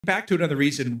Back to another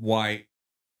reason why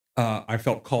I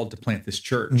felt called to plant this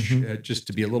church, just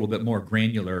to be a little bit more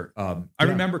granular. I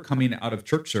remember coming out of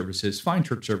church services, fine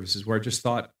church services, where I just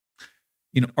thought,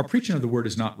 our preaching of the word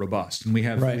is not robust, and we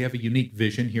have a unique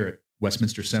vision here at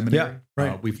Westminster Seminary.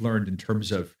 We've learned in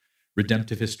terms of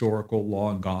redemptive, historical,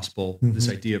 law, and gospel, this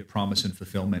idea of promise and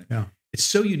fulfillment. It's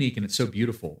so unique and it's so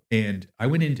beautiful. And I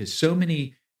went into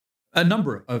a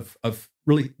number of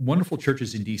really wonderful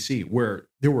churches in DC where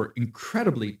there were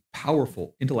incredibly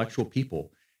powerful intellectual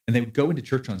people, and they would go into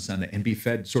church on Sunday and be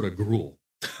fed sort of gruel.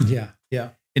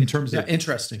 In terms of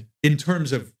interesting. In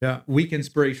terms of weak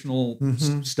inspirational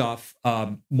stuff,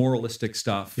 moralistic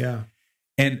stuff.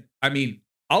 And I mean,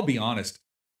 I'll be honest,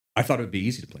 I thought it would be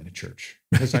easy to plant a church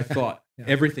because I thought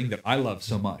everything that I love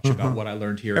so much about what I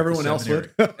learned here. Everyone else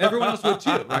would. Everyone else would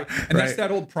too, right? And that's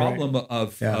that old problem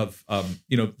of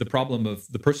the problem of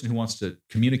the person who wants to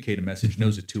communicate a message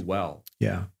knows it too well,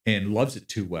 and loves it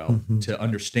too well to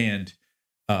understand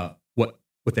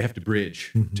what they have to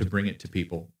bridge to bring it to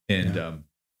people, and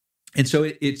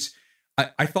so it's.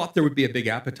 I thought there would be a big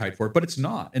appetite for it, but it's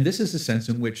not. And this is the sense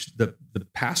in which the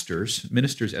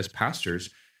ministers as pastors,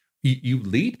 you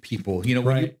lead people. When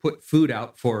you put food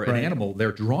out for an animal,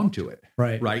 they're drawn to it,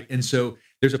 right? And so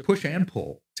there's a push and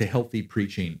pull to healthy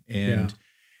preaching, and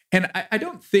I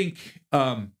don't think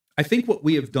I think what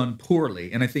we have done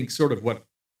poorly, and I think sort of what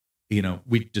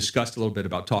we discussed a little bit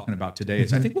about talking about today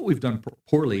is I think what we've done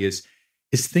poorly is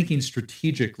thinking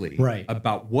strategically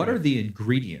about what are the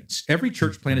ingredients. Every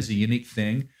church plant is a unique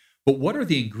thing, but what are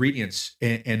the ingredients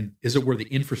and as it were the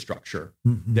infrastructure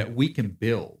that we can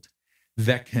build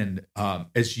that can,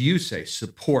 as you say,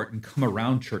 support and come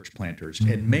around church planters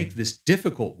and make this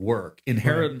difficult work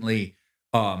inherently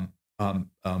uncertain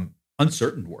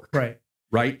work.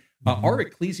 Right. Our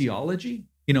ecclesiology,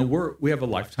 we have a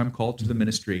lifetime call to the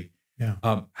ministry.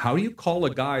 How do you call a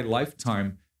guy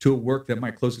lifetime to a work that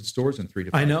might close its doors in 3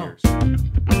 to 5 years?